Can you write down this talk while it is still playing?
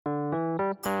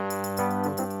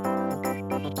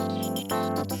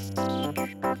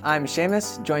I'm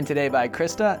Seamus, joined today by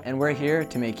Krista, and we're here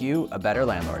to make you a better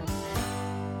landlord.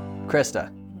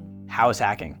 Krista, house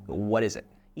hacking, what is it?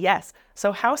 Yes,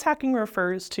 so house hacking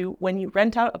refers to when you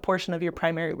rent out a portion of your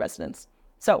primary residence.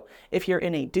 So if you're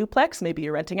in a duplex, maybe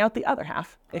you're renting out the other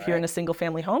half. If you're in a single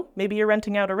family home, maybe you're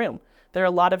renting out a room. There are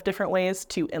a lot of different ways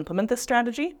to implement this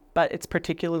strategy, but it's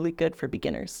particularly good for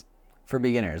beginners. For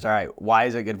beginners, all right. Why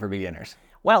is it good for beginners?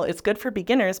 Well, it's good for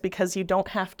beginners because you don't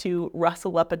have to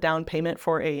rustle up a down payment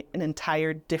for an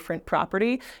entire different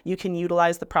property. You can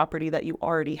utilize the property that you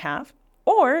already have.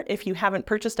 Or if you haven't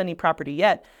purchased any property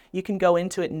yet, you can go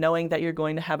into it knowing that you're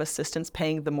going to have assistance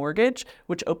paying the mortgage,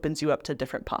 which opens you up to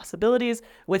different possibilities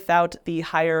without the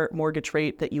higher mortgage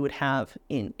rate that you would have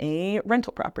in a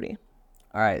rental property.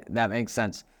 All right, that makes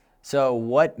sense. So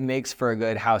what makes for a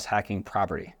good house hacking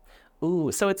property?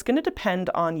 So it's going to depend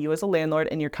on you as a landlord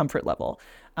and your comfort level.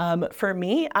 For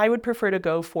me, I would prefer to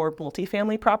go for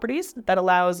multifamily properties. That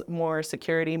allows more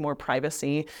security, more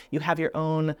privacy. You have your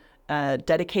own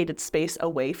dedicated space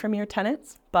away from your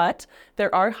tenants, but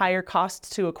there are higher costs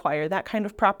to acquire that kind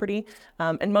of property.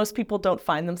 And most people don't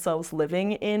find themselves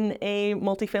living in a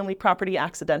multifamily property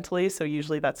accidentally. So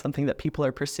usually that's something that people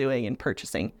are pursuing and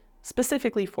purchasing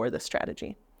specifically for this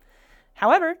strategy.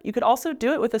 However, you could also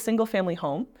do it with a single family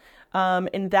home.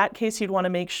 In that case, you'd want to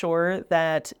make sure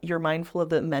that you're mindful of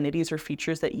the amenities or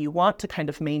features that you want to kind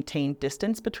of maintain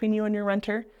distance between you and your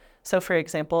renter. So for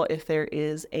example, if there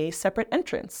is a separate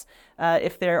entrance,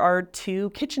 if there are two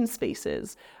kitchen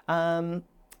spaces, the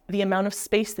amount of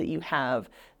space that you have,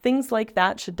 things like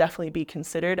that should definitely be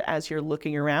considered as you're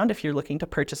looking around if you're looking to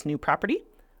purchase new property.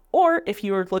 Or if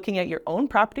you're looking at your own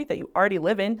property that you already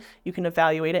live in, you can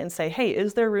evaluate it and say, hey,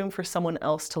 is there room for someone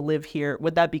else to live here?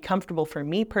 Would that be comfortable for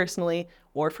me personally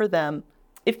or for them?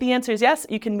 If the answer is yes,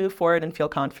 you can move forward and feel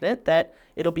confident that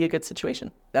it'll be a good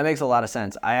situation. That makes a lot of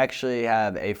sense. I actually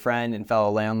have a friend and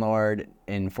fellow landlord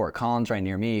in Fort Collins right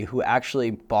near me who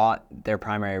actually bought their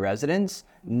primary residence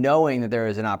knowing that there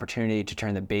was an opportunity to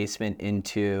turn the basement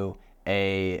into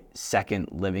a second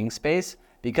living space.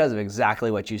 Because of exactly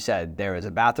what you said. There was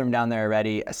a bathroom down there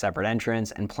already, a separate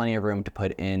entrance, and plenty of room to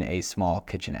put in a small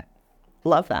kitchenette.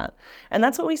 Love that. And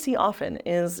that's what we see often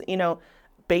is,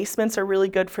 basements are really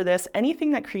good for this.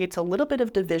 Anything that creates a little bit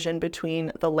of division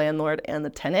between the landlord and the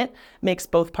tenant makes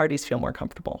both parties feel more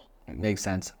comfortable. Makes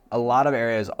sense. A lot of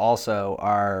areas also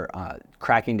are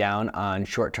cracking down on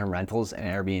short-term rentals and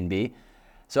Airbnb.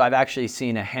 So I've actually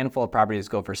seen a handful of properties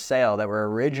go for sale that were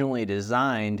originally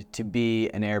designed to be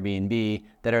an Airbnb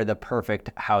that are the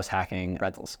perfect house hacking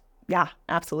rentals. Yeah,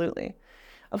 absolutely.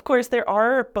 Of course, there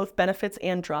are both benefits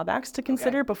and drawbacks to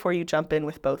consider before you jump in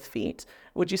with both feet.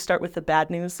 Would you start with the bad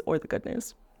news or the good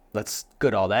news? That's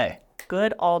good all day.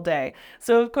 Good all day.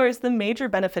 So of course, the major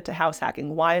benefit to house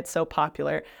hacking, why it's so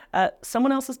popular,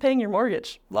 someone else is paying your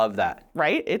mortgage. Love that.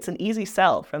 Right? It's an easy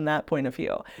sell from that point of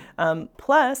view.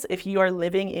 Plus, if you are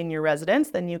living in your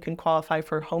residence, then you can qualify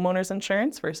for homeowners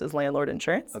insurance versus landlord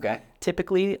insurance. Okay.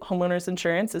 Typically, homeowners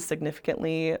insurance is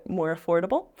significantly more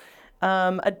affordable.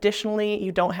 Additionally,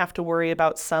 you don't have to worry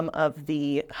about some of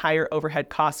the higher overhead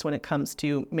costs when it comes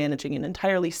to managing an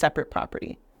entirely separate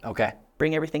property. Okay.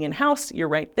 Bring everything in-house, you're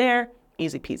right there,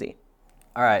 easy peasy.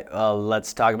 All right, well,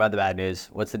 let's talk about the bad news.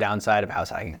 What's the downside of house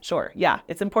hacking? Sure, yeah,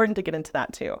 it's important to get into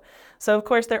that too. So of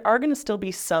course, there are going to still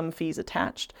be some fees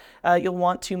attached. You'll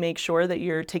want to make sure that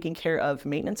you're taking care of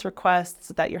maintenance requests,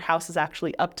 that your house is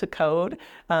actually up to code,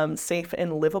 safe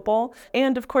and livable.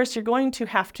 And of course, you're going to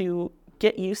have to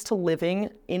get used to living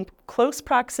in close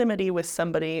proximity with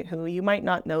somebody who you might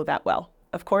not know that well.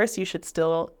 Of course, you should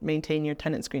still maintain your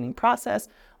tenant screening process,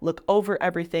 look over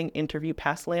everything, interview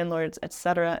past landlords, et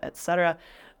cetera, et cetera.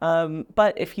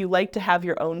 But if you like to have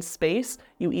your own space,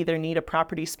 you either need a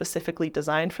property specifically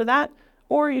designed for that,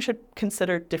 or you should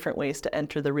consider different ways to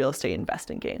enter the real estate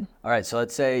investing game. All right, so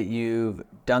let's say you've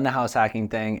done the house hacking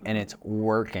thing and it's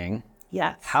working.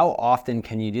 Yes. How often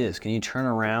can you do this? Can you turn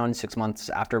around 6 months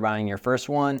after buying your first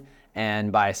one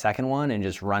and buy a second one and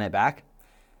just run it back?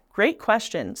 Great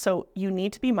question. So you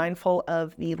need to be mindful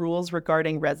of the rules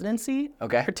regarding residency,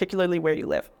 particularly where you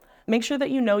live. Make sure that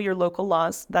you know your local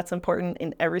laws. That's important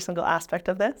in every single aspect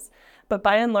of this. But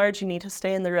by and large, you need to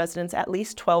stay in the residence at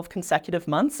least 12 consecutive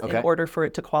months in order for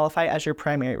it to qualify as your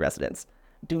primary residence.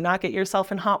 Do not get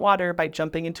yourself in hot water by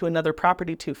jumping into another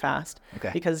property too fast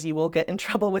because you will get in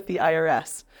trouble with the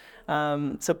IRS.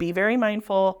 So be very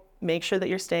mindful. Make sure that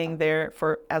you're staying there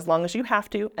for as long as you have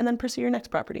to, and then pursue your next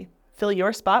property. Fill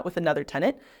your spot with another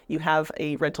tenant. You have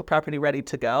a rental property ready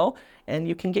to go, and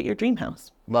you can get your dream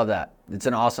house. Love that. It's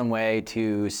an awesome way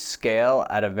to scale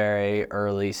at a very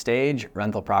early stage,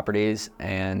 rental properties,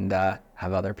 and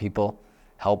have other people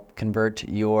help convert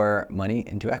your money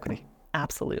into equity.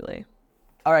 Absolutely.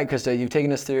 All right, Krista, you've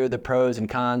taken us through the pros and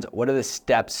cons. What are the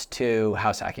steps to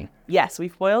house hacking? Yes,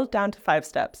 we've boiled down to 5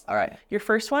 steps. All right. Your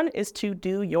first one is to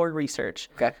do your research.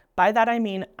 Okay. By that, I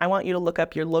mean, I want you to look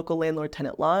up your local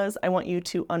landlord-tenant laws. I want you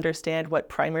to understand what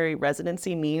primary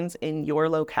residency means in your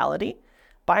locality.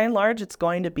 By and large, it's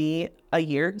going to be a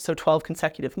year, so 12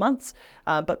 consecutive months,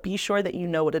 but be sure that you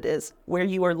know what it is, where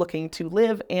you are looking to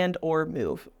live and or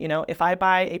move. You know, if I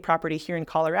buy a property here in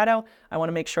Colorado, I want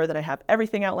to make sure that I have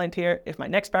everything outlined here. If my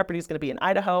next property is going to be in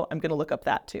Idaho, I'm going to look up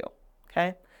that too,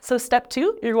 okay? So step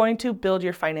 2, you're going to build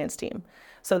your finance team.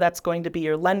 So that's going to be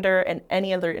your lender and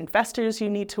any other investors you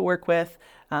need to work with.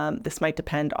 This might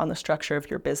depend on the structure of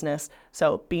your business.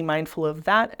 So be mindful of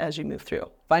that as you move through.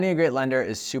 Finding a great lender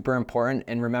is super important.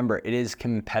 And remember, it is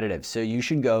competitive. So you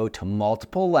should go to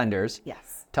multiple lenders.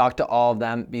 Yes. Talk to all of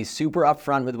them. Be super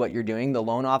upfront with what you're doing. The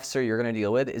loan officer you're going to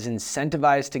deal with is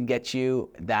incentivized to get you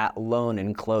that loan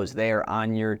and close. They are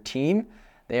on your team.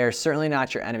 They are certainly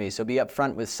not your enemy. So be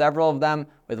upfront with several of them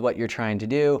with what you're trying to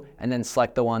do, and then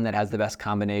select the one that has the best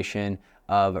combination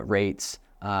of rates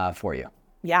for you.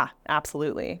 Yeah,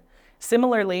 absolutely.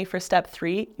 Similarly, for step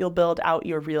 3, you'll build out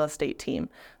your real estate team.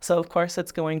 So of course,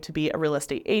 it's going to be a real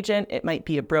estate agent. It might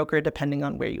be a broker depending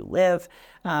on where you live,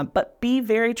 but be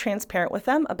very transparent with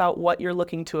them about what you're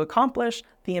looking to accomplish,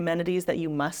 the amenities that you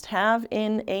must have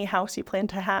in a house you plan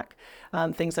to hack,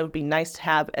 things that would be nice to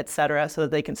have, etc., so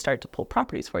that they can start to pull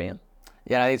properties for you.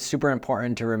 Yeah, I think it's super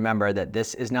important to remember that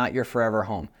this is not your forever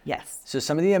home. Yes. So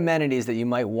some of the amenities that you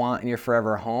might want in your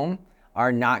forever home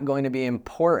are not going to be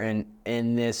important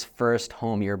in this first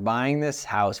home. You're buying this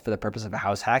house for the purpose of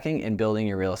house hacking and building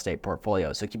your real estate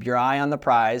portfolio. So keep your eye on the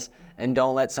prize and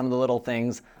don't let some of the little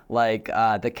things like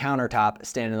the countertop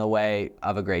stand in the way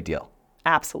of a great deal.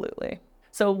 Absolutely.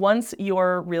 So once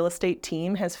your real estate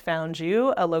team has found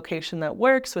you a location that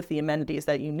works with the amenities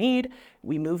that you need,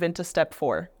 we move into step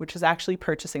 4, which is actually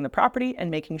purchasing the property and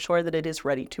making sure that it is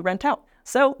ready to rent out.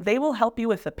 So they will help you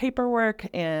with the paperwork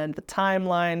and the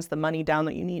timelines, the money down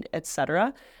that you need,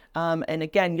 etc. And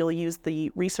again, you'll use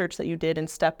the research that you did in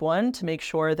step 1 to make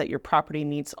sure that your property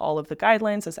meets all of the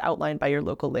guidelines as outlined by your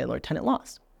local landlord-tenant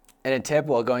laws. And a tip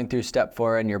while going through step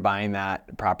 4 and you're buying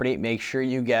that property, make sure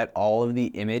you get all of the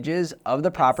images of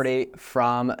the property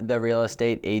from the real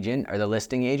estate agent or the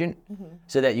listing agent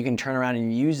so that you can turn around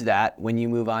and use that when you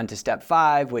move on to step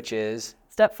 5, which is?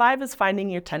 Step 5 is finding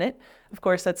your tenant. Of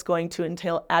course, that's going to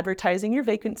entail advertising your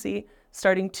vacancy,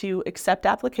 starting to accept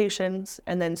applications,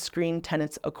 and then screen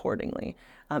tenants accordingly.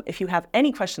 If you have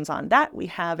any questions on that, we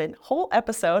have a whole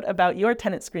episode about your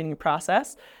tenant screening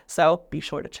process, so be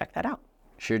sure to check that out.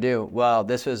 Sure do. Well,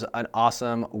 this was an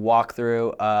awesome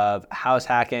walkthrough of house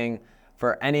hacking.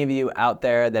 For any of you out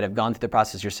there that have gone through the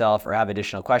process yourself or have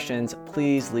additional questions,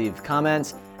 please leave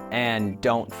comments and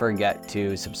don't forget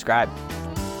to subscribe.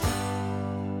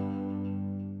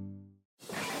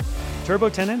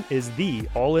 TurboTenant is the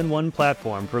all-in-one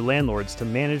platform for landlords to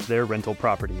manage their rental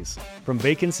properties. From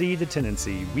vacancy to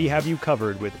tenancy, we have you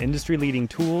covered with industry-leading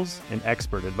tools and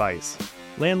expert advice.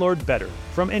 Landlord better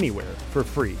from anywhere for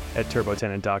free at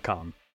turbotenant.com.